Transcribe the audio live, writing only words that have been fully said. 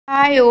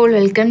Hi all,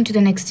 welcome to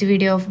the next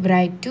video of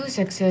Bright to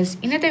Success.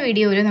 In this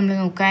video, we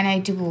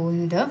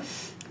will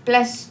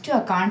 +2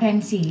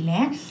 accountancy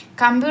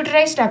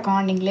computerized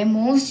accounting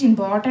most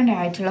important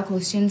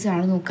questions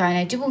are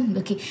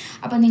okay.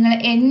 അപ്പോൾ നിങ്ങൾ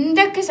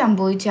എന്തൊക്കെ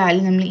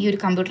സംഭവിച്ചാലും നമ്മൾ ഈ ഒരു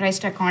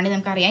computerized accounting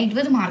നമുക്കറിയാം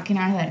 20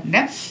 മാർക്കിനാണ് വരുന്നത്.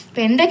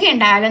 അപ്പോൾ എന്തൊക്കെ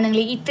ഉണ്ടായാലും നിങ്ങൾ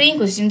ഇത്രയും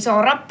questions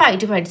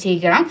ഉറപ്പായിട്ട്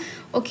പഠിച്ചേക്കണം.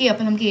 ഓക്കേ,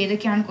 അപ്പോൾ നമുക്ക്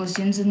ഏതൊക്കെയാണ്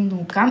questions എന്ന്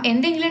നോക്കാം.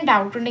 എന്തെങ്കിലും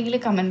ഡൗട്ട് ഉണ്ടെങ്കിൽ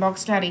കമന്റ്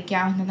ബോക്സിൽ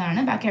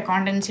അറിയിക്കാവുന്നതാണ്. ബാക്കി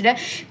അക്കൗണ്ടൻസിയുടെ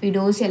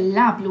വീഡിയോസ്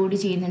എല്ലാം അപ്ലോഡ്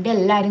ചെയ്യുന്നുണ്ട്.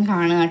 എല്ലാവരും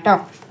കാണുക കേട്ടോ.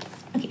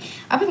 Okay,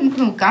 അപ്പോൾ നമുക്ക്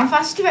നോക്കാം.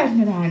 ഫസ്റ്റ്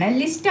വരുന്നതാണ്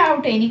list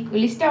out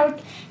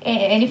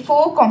any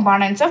 4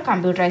 components of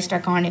computerized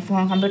accounting.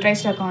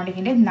 Computerized accounting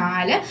ന്റെ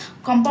 4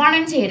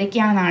 components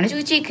ഏതൊക്കെയാണെന്നാണ്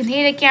ചോദിച്ചിരിക്കുന്നത്.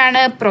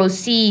 ഏതൊക്കെയാണ്?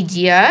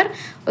 procedure,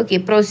 okay,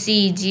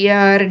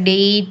 procedure,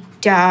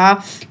 data,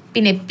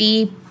 പിന്നെ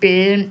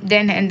people,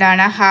 then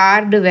എന്താണ്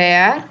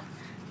hardware.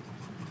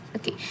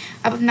 Okay,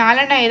 അപ്പോൾ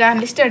 4 ഏതാണ്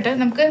ലിസ്റ്റ് ആയിട്ട്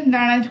നമുക്ക്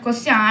എന്താണ്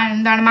ക്വസ്റ്റ്യൻ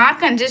എന്താണ്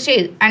മാർക്ക്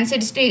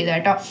അനുസരിച്ചിട്ട് എഴുതുക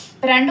കേട്ടോ.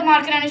 അപ്പോൾ 2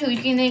 മാർക്കിനാണ്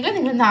ചോദിക്കുന്നതെങ്കിൽ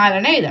നിങ്ങൾ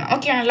 4 എഴുതണം.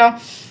 ഓക്കെ ആണല്ലോ.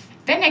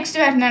 ദെൻ നെക്സ്റ്റ്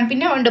വരുന്നതാണ്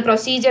പിന്നെ ഉണ്ട്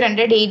പ്രൊസീജിയർ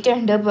ഉണ്ട്, ഡേറ്റ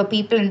ഉണ്ട്,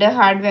 പീപ്പിൾ ഉണ്ട്,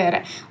 ഹാർഡ്വെയർ.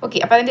 ഓക്കെ,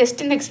 അപ്പോൾ അതിൻ്റെ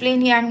ജസ്റ്റ് ഒന്ന് എക്സ്പ്ലെയിൻ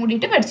ചെയ്യാൻ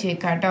കൂടിയിട്ട് പഠിച്ചു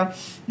വെക്കാം കേട്ടോ.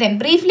 Then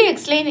briefly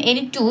explain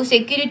any 2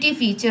 security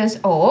features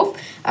of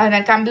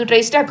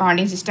computerised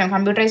accounting system.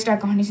 Computerised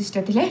accounting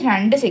സിസ്റ്റത്തിലെ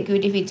 2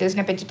 സെക്യൂരിറ്റി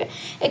ഫീച്ചേഴ്സിനെ പറ്റിയിട്ട്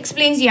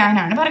എക്സ്പ്ലെയിൻ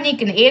ചെയ്യാനാണ്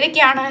പറഞ്ഞിരിക്കുന്നത്.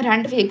 ഏതൊക്കെയാണ്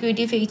 2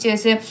 സെക്യൂരിറ്റി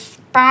ഫീച്ചേഴ്സ്?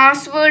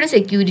 പാസ്വേഡ്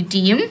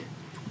സെക്യൂരിറ്റിയും,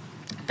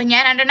 അപ്പം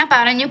ഞാൻ 2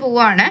 പറഞ്ഞു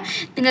പോവുകയാണ്.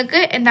 നിങ്ങൾക്ക്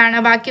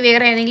എന്താണ് ബാക്കി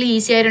വേറെ ഏതെങ്കിലും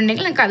ഈസി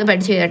ആയിട്ടുണ്ടെങ്കിൽ നിങ്ങൾക്ക് അത്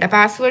പഠിച്ചു കേട്ടോ.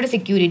 പാസ്വേഡ്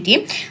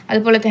സെക്യൂരിറ്റിയും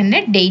അതുപോലെ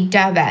തന്നെ ഡേറ്റ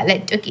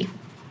വാലറ്റ്. ഓക്കെ,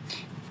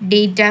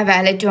 ഡേറ്റ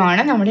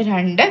വാലറ്റുമാണ് നമ്മുടെ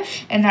 2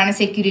 എന്താണ്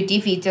സെക്യൂരിറ്റി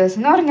ഫീച്ചേഴ്സ്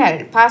എന്ന് പറഞ്ഞാൽ.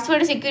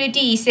 Password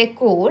security is A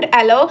code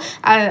hello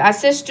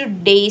access to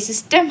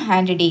system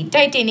and data.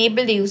 It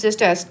enable the users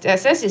to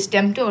access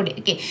system to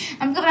okay.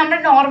 നമുക്ക്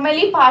നമ്മൾ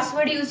നോർമലി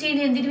പാസ്വേഡ് യൂസ്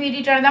ചെയ്യുന്നത് എന്തിനു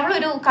വേണ്ടിയിട്ടാണ്?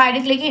 നമ്മളൊരു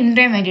കാര്യത്തിലേക്ക്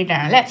എൻ്റർ ചെയ്യാൻ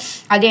വേണ്ടിയിട്ടാണ് അല്ലേ?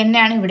 അത്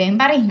തന്നെയാണ് ഇവിടെയും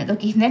പറയുന്നത്.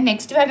 ഓക്കെ, ദെൻ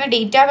നെക്സ്റ്റ് വരുന്ന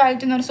ഡേറ്റ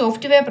വാലറ്റ് എന്ന് പറഞ്ഞ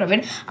സോഫ്റ്റ്വെയർ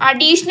പ്രൊവൈഡ്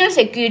അഡീഷണൽ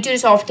സെക്യൂരിറ്റി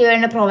ഒരു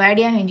സോഫ്റ്റ്വെയറിനെ പ്രൊവൈഡ്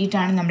ചെയ്യാൻ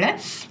വേണ്ടിയിട്ടാണ് നമ്മൾ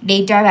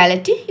ഡേറ്റ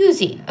വാലറ്റ് യൂസ്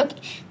ചെയ്യുന്നത്. ഓക്കെ,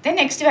 ദെൻ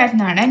നെക്സ്റ്റ്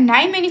വരുന്നതാണ്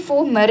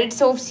 4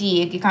 merits of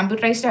CA.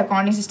 Computerised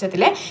accounting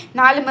സിസ്റ്റത്തിലെ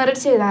 4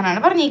 മെറിറ്റ്സ് എഴുതാനാണ്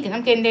പറഞ്ഞിരിക്കുന്നത്.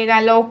 നമുക്ക് എന്ത്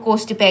എഴുതാം? ലോ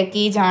കോസ്റ്റ്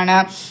പാക്കേജ് ആണ്,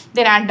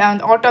 then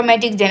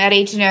automatic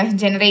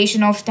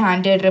generation of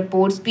standard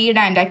report, speed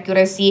and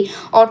accuracy,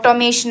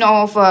 automation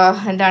of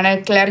എന്താണ്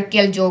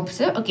clerical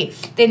jobs. Okay,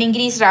 then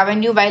increase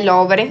revenue by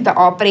lowering the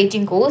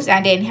operating cost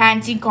and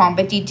enhancing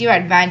competitive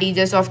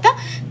advantages of the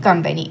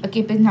company. Okay,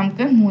 ഇപ്പം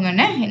നമുക്ക്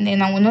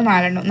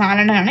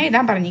 4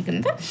 എഴുതാൻ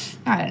പറഞ്ഞിരിക്കുന്നത്.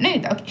 4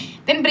 എഴുതാം. Okay,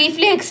 then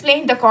briefly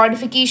explain the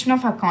codification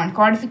of account.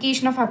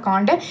 Codification of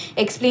account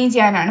explain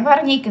ചെയ്യാനാണ്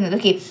പറഞ്ഞിരിക്കുന്നത്.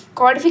 Okay,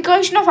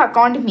 codification of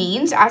account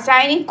means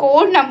assigning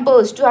code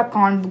numbers to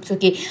account books.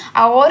 Okay, ആ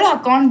ഓരോ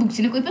account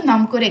ബുക്സിനും ഇപ്പം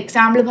നമുക്കൊരു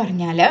എക്സാമ്പിൾ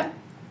പറഞ്ഞാൽ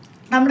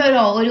നമ്മുടെ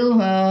ഒരു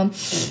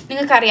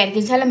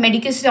നിങ്ങൾക്കറിയാമായിരിക്കും ചില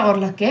മെഡിക്കൽ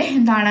സ്റ്റോറിലൊക്കെ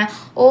എന്താണ്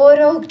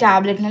ഓരോ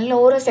ടാബ്ലറ്റിനും അല്ലെങ്കിൽ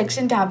ഓരോ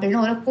സെക്ഷൻ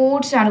ടാബ്ലറ്റിനും ഓരോ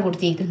കോഡ്സാണ്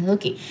കൊടുത്തിരിക്കുന്നത്.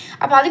 ഓക്കെ,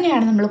 അപ്പോൾ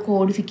അതിനെയാണ് നമ്മൾ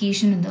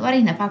കോഡിഫിക്കേഷൻ എന്ന്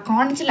പറയുന്നത്. അപ്പോൾ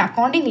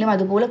അക്കൗണ്ടിങ്ങിലും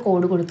അതുപോലെ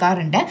കോഡ്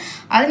കൊടുക്കാറുണ്ട്.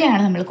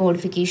 അതിനെയാണ് നമ്മൾ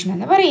കോഡിഫിക്കേഷൻ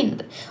എന്ന്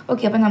പറയുന്നത്.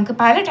 ഓക്കെ, അപ്പോൾ നമുക്ക്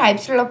പല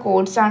ടൈപ്സിലുള്ള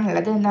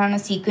കോഡ്സാണുള്ളത്. എന്താണ്?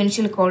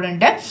 സീക്വൻഷ്യൽ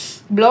കോഡുണ്ട്,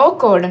 ബ്ലോക്ക്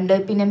കോഡുണ്ട്,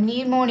 പിന്നെ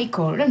ന്യൂമോണിക്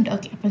കോഡുണ്ട്.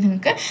 ഓക്കെ, അപ്പോൾ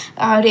നിങ്ങൾക്ക്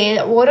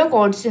ഓരോ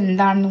കോഡ്സ്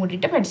എന്താണെന്ന്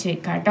കൂടിയിട്ട് പഠിച്ചു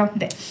വെക്കാം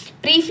കേട്ടോ.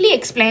 Briefly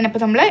explain.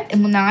 അപ്പോൾ നമ്മൾ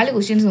 4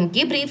 ക്വസ്റ്റ്യൻസ് നോക്കി.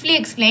 Briefly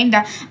explain the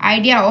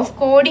idea of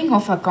coding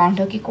of account.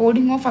 Okay,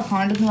 coding of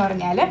account എന്ന്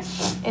പറഞ്ഞാൽ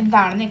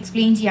എന്താണെന്ന്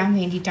എക്സ്പ്ലെയിൻ ചെയ്യാൻ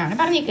വേണ്ടിയിട്ടാണ്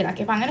പറഞ്ഞിരിക്കുന്നത്.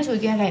 ഓക്കെ, അപ്പോൾ അങ്ങനെ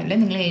ചോദിക്കുന്ന ടൈമിൽ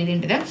നിങ്ങൾ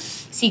എഴുതേണ്ടത്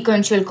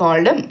സീക്വൻഷ്യൽ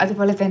കോഡും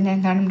അതുപോലെ തന്നെ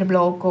എന്താണ് നമ്മുടെ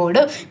ബ്ലോക്ക്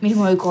കോഡ്,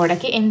 മിനിമോയിക്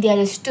കോഡൊക്കെ എന്തിയാ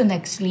ജസ്റ്റ് ഒന്ന്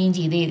എക്സ്പ്ലെയിൻ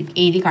ചെയ്ത്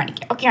എഴുതി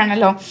കാണിക്കുക. ഓക്കെ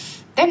ആണല്ലോ.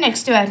 ദെൻ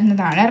നെക്സ്റ്റ്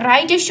വരുന്നതാണ്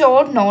write a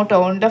short note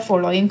on the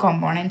following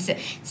കോമ്പോണൻറ്റ്സ്.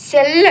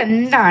 Cell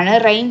എന്താണ്,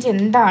 റേഞ്ച്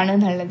എന്താണ്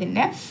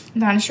എന്നുള്ളതിൻ്റെ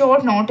എന്താണ്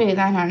ഷോർട്ട് നോട്ട്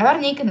എഴുതാനാണ്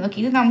പറഞ്ഞിരിക്കുന്നത്.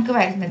 ഓക്കെ, ഇത് നമുക്ക്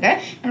വരുന്നത്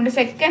നമ്മുടെ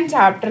 2nd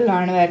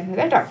ചാപ്റ്ററിലാണ് വരുന്നത്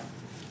കേട്ടോ.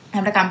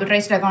 നമ്മുടെ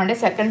കമ്പ്യൂട്ടറൈസ്ഡ് അക്കൗണ്ട്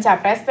 2nd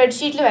ചാപ്റ്റർ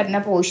സ്പ്രെഡ്ഷീറ്റിൽ വരുന്ന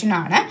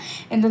പോർഷനാണ്.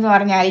 എന്തെന്ന്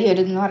പറഞ്ഞാൽ ഈ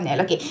ഒരു എന്ന് പറഞ്ഞാൽ.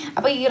 ഓക്കെ,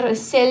 അപ്പോൾ ഈ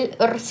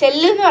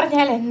സെല്ല് എന്ന്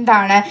പറഞ്ഞാൽ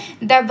എന്താണ്?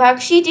 The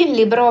work sheet in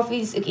Libre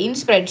Office in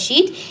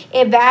spreadsheet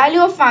A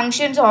value of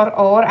functions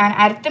or an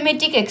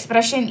arithmetic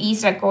expression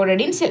is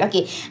recorded in cell.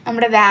 Okay,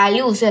 നമ്മുടെ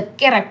വാല്യൂസ്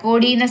ഒക്കെ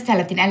റെക്കോർഡ് ചെയ്യുന്ന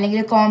സ്ഥലത്തിന്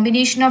അല്ലെങ്കിൽ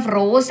combination of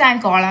rows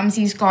and columns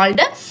is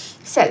called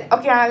cell.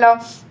 Okay ആണല്ലോ.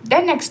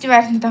 Then next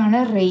വരുന്നതാണ്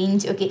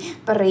range. Okay,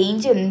 അപ്പോൾ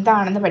range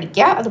എന്താണെന്ന്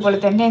പഠിക്കുക, അതുപോലെ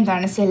തന്നെ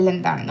എന്താണ് സെൽ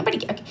എന്താണെന്ന്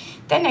പഠിക്കുക. ഓക്കെ,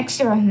 ദെൻ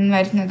നെക്സ്റ്റ്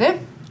വരുന്നത്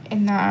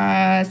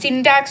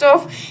syntax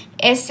of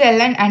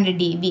SLN and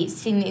DB.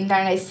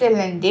 എന്താണ്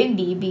SLNൻ്റെയും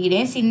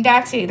DBയുടെയും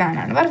സിൻടാക്സ്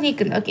എഴുതാനാണ്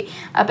പറഞ്ഞിരിക്കുന്നത്. ഓക്കെ,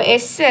 അപ്പോൾ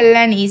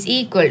SLN is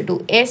equal to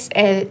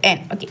SLN.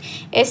 Okay,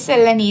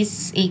 SLN is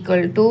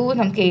equal to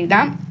നമുക്ക്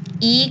എഴുതാം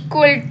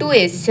ഈക്വൽ ടു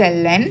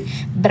SLN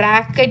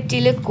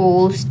ബ്രാക്കറ്റിൽ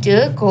cost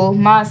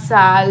comma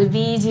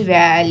salvage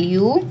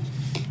value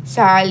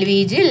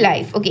salvage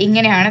life. Okay,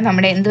 ഇങ്ങനെയാണ്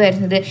നമ്മുടെ എന്ത്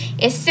വരുന്നത്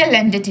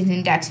SLNൻ്റെ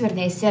സിൻടാക്സ്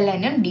വരുന്നത്.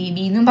 SLNും DB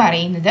എന്നും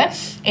പറയുന്നത്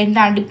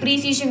എന്താണ്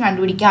ഡിപ്രീസിയേഷൻ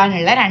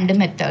കണ്ടുപിടിക്കാനുള്ള 2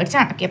 മെത്തേഡ്സ്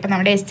ആണ്. ഓക്കെ, അപ്പോൾ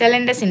നമ്മുടെ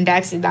SLNൻ്റെ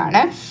സിൻടാക്സ്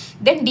ഇതാണ്.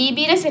 ദെൻ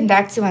DBയുടെ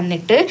സിൻടാക്സ്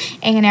വന്നിട്ട്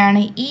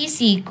എങ്ങനെയാണ്? Is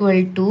equal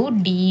to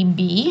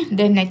DB,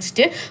 then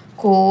next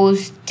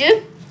cost,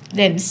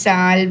 then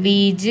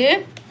salvage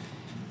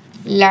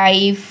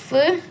life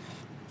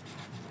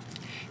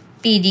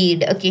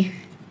period. Okay,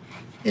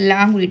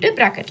 എല്ലാം കൂടിയിട്ട്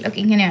ബ്രാക്കറ്റിൽ. ഓക്കെ,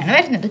 ഇങ്ങനെയാണ്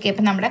വരുന്നത്. ഓക്കെ,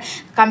 അപ്പം നമ്മുടെ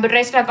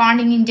കമ്പ്യൂട്ടറൈസ്ഡ്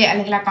അക്കൗണ്ടിങ്ങിൻ്റെ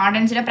അല്ലെങ്കിൽ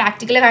അക്കൗണ്ടൻസിയുടെ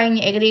പ്രാക്ടിക്കൽ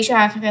കഴിഞ്ഞ്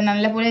ഏകദേശം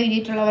നല്ലപോലെ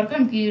എഴുതിയിട്ടുള്ളവർക്ക്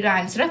നമുക്ക് ഈ ഒരു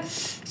ആൻസർ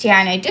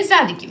ചെയ്യാനായിട്ട്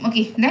സാധിക്കും.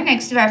 ഓക്കെ, ദെൻ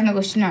നെക്സ്റ്റ് വരുന്ന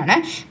ക്വസ്റ്റ്യൻ ആണ്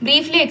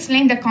briefly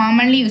explain the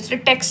commonly used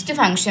text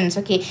functions.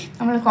 Okay,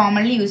 നമ്മൾ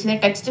കോമൺലി യൂസ്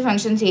ചെയ്യുന്ന ടെക്സ്റ്റ്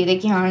ഫംഗ്ഷൻസ്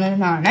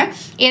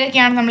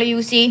ഏതൊക്കെയാണ് നമ്മൾ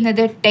യൂസ്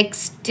ചെയ്യുന്നത്?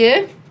 ടെക്സ്റ്റ്,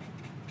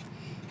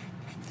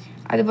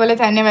 അതുപോലെ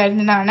തന്നെ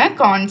വരുന്നതാണ്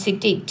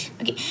കോൺസിറ്റേറ്റ്.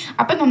 ഓക്കെ,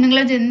 അപ്പം നിങ്ങൾ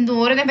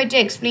ഓരോന്നെ പറ്റി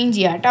എക്സ്പ്ലെയിൻ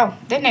ചെയ്യാം കേട്ടോ.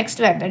 ദെൻ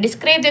നെക്സ്റ്റ് വരുന്നത്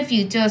describe the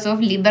features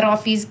of Libre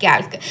Office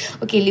Calc.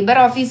 Okay, Libre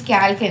Office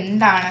Calc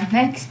എന്താണെന്ന്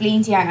എക്സ്പ്ലെയിൻ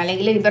ചെയ്യാൻ,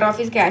 അല്ലെങ്കിൽ ലിബർ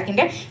ഓഫീസ്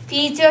കാൽക്കിൻ്റെ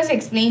ഫീച്ചേഴ്സ്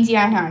എക്സ്പ്ലെയിൻ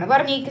ചെയ്യാനാണ്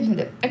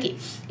പറഞ്ഞിരിക്കുന്നത്. ഓക്കെ,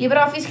 ലിബർ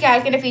ഓഫീസ്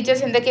കാൽക്കിൻ്റെ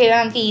ഫീച്ചേഴ്സ്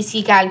എന്തൊക്കെയാണ്? നമുക്ക്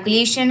easy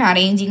calculation,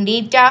 arranging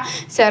data,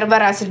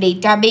 server as A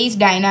data base,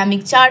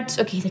 dynamic charts.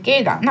 Okay, ഇതൊക്കെ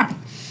എഴുതാമെന്നാണ്.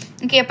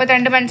 Okay, അപ്പോൾ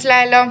രണ്ട്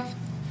മനസ്സിലായല്ലോ.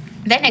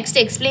 Then next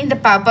explain the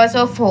purpose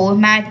of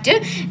format,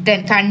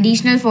 then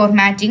conditional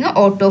formatting,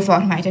 auto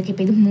format. Okay,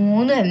 ഇപ്പോൾ ഇത്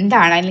മൂന്ന്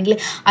എന്താണ്, അല്ലെങ്കിൽ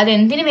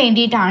അതെന്തിനു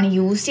വേണ്ടിയിട്ടാണ്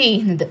യൂസ്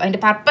ചെയ്യുന്നത്,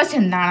 അതിൻ്റെ പർപ്പസ്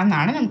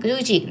എന്താണെന്നാണ് നമുക്ക്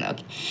ചോദിച്ചിരിക്കുന്നത്.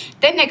 ഓക്കെ,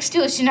 ദെൻ നെക്സ്റ്റ്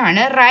ക്വസ്റ്റ്യൻ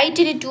ആണ്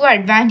right in 2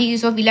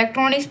 advantages of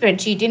electronic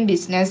spreadsheet in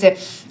business.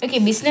 Okay,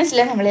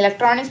 ബിസിനസ്സിൽ നമ്മൾ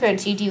ഇലക്ട്രോണിക്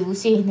സ്പ്രെഡ്ഷീറ്റ്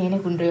യൂസ്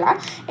ചെയ്യുന്നതിനെ കൊണ്ടുള്ള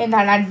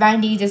എന്താണ്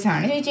അഡ്വാൻറ്റേജസ്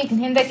ആണ്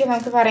ചോദിച്ചിരിക്കുന്നത്. എന്തൊക്കെ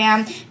നമുക്ക്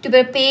പറയാം? To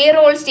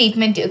payroll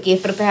statement. Okay,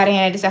 prepare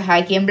ചെയ്യാനായിട്ട്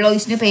സഹായിക്കും.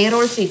 എംപ്ലോയീസിന്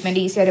പേറോൾ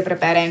സ്റ്റേറ്റ്മെൻറ്റ് ഈസിയായിട്ട്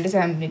പ്രിപ്പയർ ചെയ്യാനായിട്ട്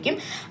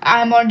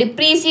സഹായിക്കും.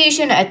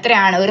 ഡിപ്രീസിയേഷൻ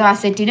എത്രയാണ്, ഒരു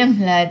അസറ്റിനും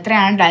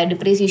എത്രയാണ്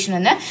ഡിപ്രീസിയേഷൻ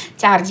എന്ന്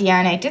ചാർജ്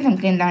ചെയ്യാനായിട്ട്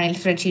നമുക്ക് എന്താണ്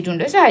സ്പ്രെഡ്ഷീറ്റ്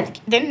കൊണ്ട്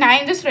സാധിക്കും. Then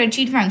 9th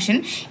spreadsheet function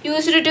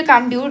used to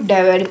compute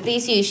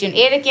depreciation.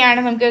 ഏതൊക്കെയാണ്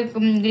നമുക്ക്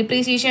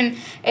ഡിപ്രീസിയേഷൻ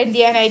എന്ത്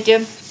ചെയ്യാനായിട്ട്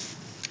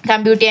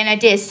കമ്പ്യൂട്ട്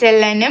ചെയ്യാനായിട്ട്?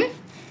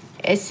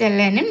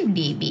 SLN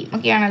DB.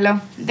 ഓക്കെ ആണല്ലോ.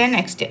 Then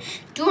next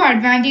 2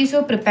 advantages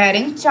of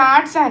preparing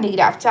charts and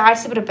graph.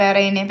 Charts prepare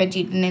ചെയ്യുന്നതിനെ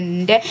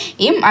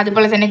പറ്റിയിട്ടും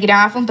അതുപോലെ തന്നെ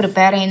ഗ്രാഫും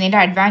പ്രിപ്പയർ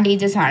ചെയ്യുന്നതിൻ്റെ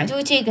അഡ്വാൻറ്റേജസ് ആണ്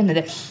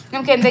ചോദിച്ചിരിക്കുന്നത്.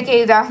 നമുക്ക് എന്തൊക്കെ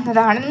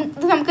എഴുതാവുന്നതാണ്?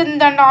 ഇത് നമുക്ക്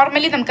എന്താണ്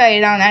നോർമലി നമുക്ക്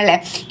എഴുതാവുന്ന അല്ലേ?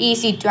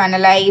 Easy to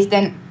analyse,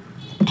 then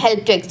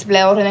help to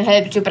explore,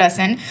 help to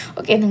present.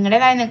 Okay,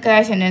 നിങ്ങളുടേതായ നിങ്ങൾക്ക്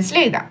സെൻറ്റൻസിൽ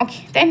എഴുതാം. ഓക്കെ,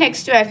 ദെൻ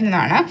നെക്സ്റ്റ്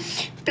വരുന്നതാണ്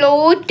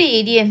പ്ലോട്ട്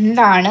ഏരിയ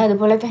എന്താണ്,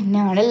 അതുപോലെ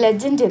തന്നെയാണ്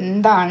ലെജൻഡ്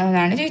എന്താണ്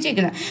എന്നാണ്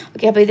ചോദിച്ചിരിക്കുന്നത്.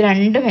 ഓക്കെ, അപ്പോൾ ഇത്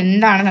രണ്ടും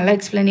എന്താണെന്നുള്ള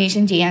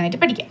എക്സ്പ്ലനേഷൻ ചെയ്യാനായിട്ട്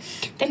പഠിക്കാം.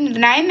 Then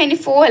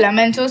 4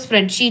 elements of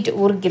spreadsheet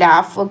or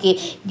graph. Okay,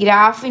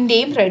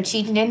 ഗ്രാഫിൻ്റെയും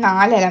സ്പ്രെഡ്ഷീറ്റിൻ്റെയും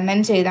 4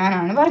 elements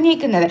എഴുതാനാണ്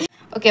പറഞ്ഞിരിക്കുന്നത്.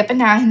 ഓക്കെ, അപ്പം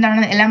ഞാൻ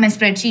എന്താണ്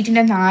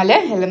സ്പ്രെഡ്ഷീറ്റിൻ്റെ 4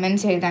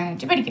 എലമെൻറ്റ്സ്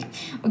എഴുതാനായിട്ട് പഠിക്കാം.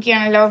 ഓക്കെ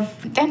ആണല്ലോ.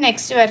 ദെൻ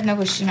നെക്സ്റ്റ് വരുന്ന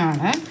ക്വസ്റ്റ്യൻ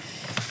ആണ്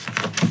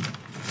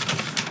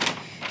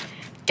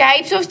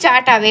types of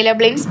chart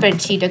available in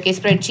spreadsheet. Okay,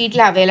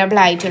 സ്പ്രെഡ്ഷീറ്റിൽ available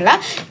ആയിട്ടുള്ള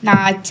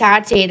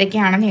ചാർട്ട്സ്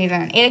ഏതൊക്കെയാണെന്ന്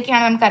എഴുതാൻ.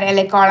 ഏതൊക്കെയാണ് നമുക്കറിയാം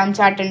അല്ലേ? കോളം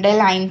ചാർട്ട് ഉണ്ട്,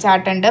 ലൈൻ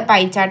ചാർട്ട് ഉണ്ട്,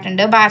 പൈ ചാർട്ട്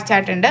ഉണ്ട്, ബാർ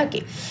ചാർട്ട് ഉണ്ട്.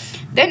 ഓക്കെ,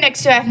 ദെൻ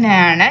നെക്സ്റ്റ്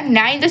വരുന്നതാണ്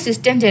 9th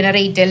system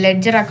generator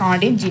ledger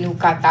account in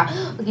ജിനുക്കാത്ത.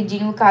 Okay,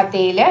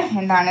 ജിനുക്കാത്തയിൽ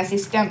എന്താണ്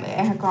സിസ്റ്റം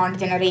അക്കൗണ്ട്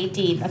ജനറേറ്റ്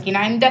ചെയ്യുന്നത്. Okay,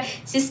 9th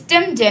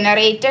system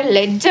generator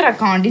ledger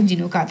account in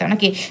ജിനുക്കാത്ത.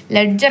 Okay,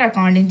 ledger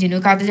account in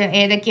ജിനുക്കാത്ത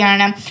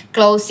ഏതൊക്കെയാണ്?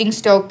 Closing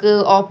stock,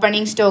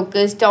 opening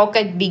stock, stock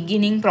at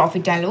beginning,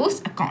 profit and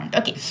loss account.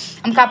 Okay,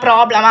 നമുക്ക്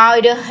ആ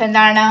ഒരു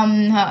എന്താണ്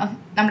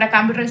നമ്മുടെ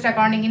computerised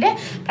അക്കൗണ്ടിങ്ങിൻ്റെ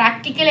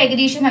practical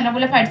ഏകദേശം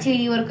നല്ലപോലെ പഠിച്ചു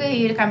കഴിയുന്നവർക്ക് ഈ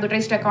ഒരു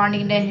കമ്പ്യൂട്ടറൈസ്ഡ്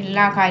അക്കൗണ്ടിങ്ങിൻ്റെ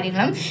എല്ലാ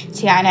കാര്യങ്ങളും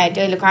ചെയ്യാനായിട്ട്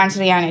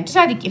ആൻസർ ചെയ്യാനായിട്ട്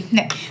സാധിക്കും.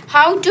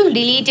 How to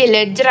delete A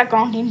ledger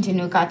account in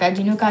ജിനുക്കാത്ത.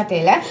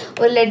 ജിനുക്കാത്തയിൽ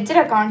ഒരു ലെഡ്ജർ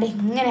അക്കൗണ്ട്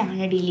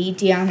എങ്ങനെയാണ്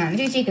ഡിലീറ്റ് ചെയ്യാമെന്നാണ്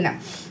ചോദിച്ചിരിക്കുന്നത്.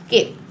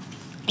 Okay,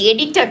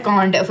 edit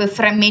account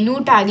from menu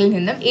ടാഗിൽ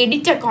നിന്നും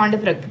എഡിറ്റ് അക്കൗണ്ട്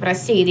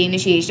പ്രസ്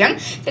ചെയ്തതിന് ശേഷം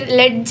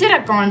ലെഡ്ജർ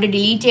അക്കൗണ്ട്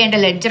ഡിലീറ്റ് ചെയ്യേണ്ട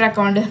ലെഡ്ജർ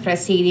അക്കൗണ്ട്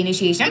പ്രസ് ചെയ്തതിന്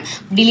ശേഷം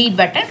ഡിലീറ്റ്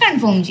ബട്ടൺ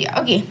കൺഫേം ചെയ്യുക.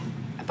 ഓക്കെ,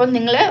 അപ്പം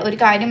നിങ്ങൾ ഒരു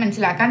കാര്യം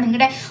മനസ്സിലാക്കാം,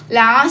 നിങ്ങളുടെ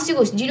ലാസ്റ്റ്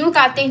ക്വസ്റ്റ്യൻ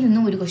ജിനുക്കാത്തയിൽ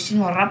നിന്നും ഒരു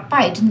ക്വസ്റ്റ്യൻ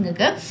ഉറപ്പായിട്ട്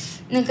നിങ്ങൾക്ക്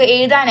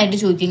എഴുതാനായിട്ട്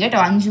ചോദിക്കും കേട്ടോ.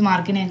 5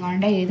 മാർക്കിനെ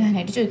എങ്ങാണ്ട്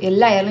എഴുതാനായിട്ട് ചോദിക്കും,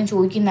 എല്ലാ ഇയറിലും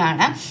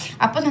ചോദിക്കുന്നതാണ്.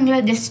 അപ്പോൾ നിങ്ങൾ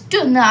ജസ്റ്റ്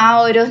ഒന്ന് ആ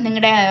ഒരു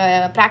നിങ്ങളുടെ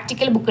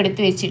പ്രാക്ടിക്കൽ ബുക്ക്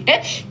എടുത്ത് വെച്ചിട്ട്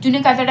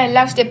ജിനുക്കാത്തയുടെ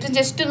എല്ലാ സ്റ്റെപ്സും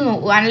ജസ്റ്റ് ഒന്ന്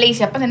അനലൈസ്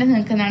ചെയ്യുക. അപ്പോൾ തന്നെ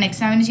നിങ്ങൾക്ക് എന്താണ്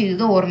എക്സാമിന്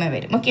ചെയ്തത് ഓർമ്മ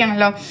വരും. ഓക്കെ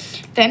ആണല്ലോ.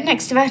 ദെൻ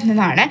നെക്സ്റ്റ്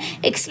വരുന്നതാണ്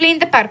explain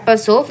the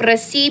purpose of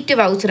receipt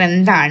voucher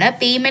എന്താണ്,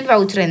 പേയ്മെൻറ്റ്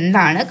വൗച്ചർ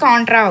എന്താണ്,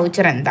 കോൺട്രാ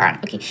വൗച്ചർ എന്താണ്.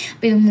 ഓക്കെ,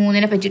 അപ്പോൾ ഇത്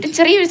മൂന്നിനെ പറ്റിയിട്ട്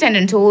ചെറിയൊരു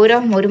സെൻറ്റൻസ്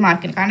ഒരു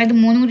മാർക്കിന്, കാരണം ഇത്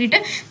മൂന്നും കൂടിയിട്ട്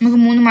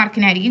നമുക്ക് 3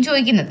 മാർക്കിനായിരിക്കും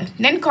ചോദിക്കുന്നത്.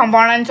 Then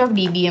components of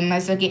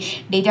DBMS. Okay,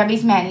 database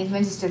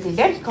management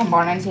സിസ്റ്റത്തിൻ്റെ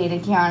കോമ്പോണൻസ്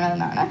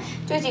ഏതൊക്കെയാണെന്നാണ്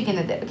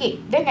ചോദിച്ചിരിക്കുന്നത്. ഓക്കെ,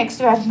 ദെൻ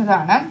നെക്സ്റ്റ്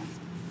വരുന്നതാണ്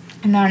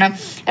എന്താണ്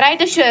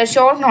write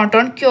short note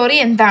on query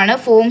എന്താണ്,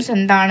 ഫോംസ്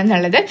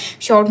എന്താണെന്നുള്ളത്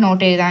ഷോർട്ട്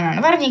നോട്ട് എഴുതാനാണ്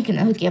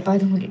പറഞ്ഞിരിക്കുന്നത്. ഓക്കെ, അപ്പോൾ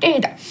അതും കൂടിയിട്ട്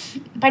എഴുതാം,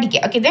 പഠിക്കുക.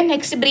 Okay, then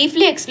next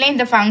briefly explain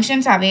the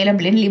functions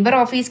available in Libre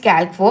Office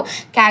Calc four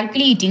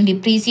calculating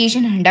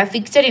depreciation under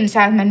fixed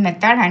instalment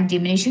method and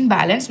diminishing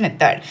balance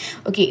method.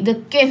 Okay,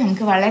 ഇതൊക്കെ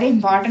നമുക്ക് വളരെ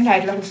ഇമ്പോർട്ടൻ്റ്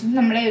ആയിട്ടുള്ള ക്വസ്റ്റ്യൻ.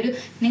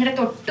 നിങ്ങളുടെ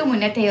തൊട്ട്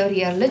മുന്നത്തെ ഒരു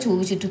ഇയറിൽ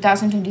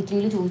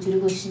 2023 ചോദിച്ചൊരു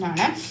ക്വസ്റ്റ്യൻ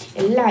ആണ്.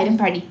 എല്ലാവരും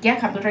പഠിക്കുക.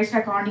 കമ്പ്യൂട്ടറൈസ്ഡ്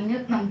അക്കൗണ്ടിങ്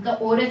നമുക്ക്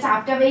ഓരോ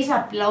ചാപ്റ്റർ വൈസ്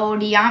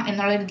അപ്ലോഡ് ചെയ്യാം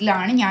എന്നുള്ള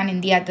ഇതിലാണ് ഞാൻ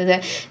എന്ത് ചെയ്യാത്തത്,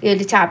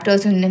 ഒരു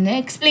ചാപ്റ്റേഴ്സ് ഉണ്ടെന്ന്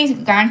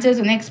ആൻസേഴ്സ്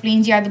ഒന്നും എക്സ്പ്ലെയിൻ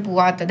ചെയ്യാതെ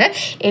പോകാത്തത്.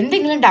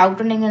 എന്തെങ്കിലും ഡൗട്ട്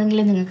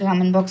ഉണ്ടെങ്കിൽ നിങ്ങൾക്ക്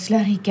കമൻറ്റ് ബോക്സിൽ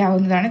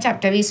അറിയിക്കാവുന്നതാണ്.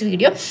 ചാപ്റ്റർ വൈസ്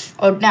വീഡിയോ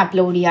ഉടനെ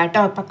അപ്ലോഡ് ചെയ്യാം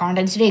കേട്ടോ. അപ്പോൾ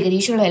അക്കൗണ്ടൻസിയുടെ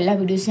ഏകദേശമുള്ള എല്ലാ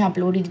വീഡിയോസും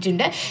അപ്ലോഡ്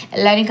ചെയ്തിട്ടുണ്ട്.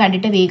 എല്ലാവരും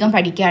കണ്ടിട്ട് വേഗം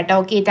പഠിക്കാം കേട്ടോ.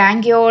 Okay,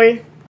 thank you all.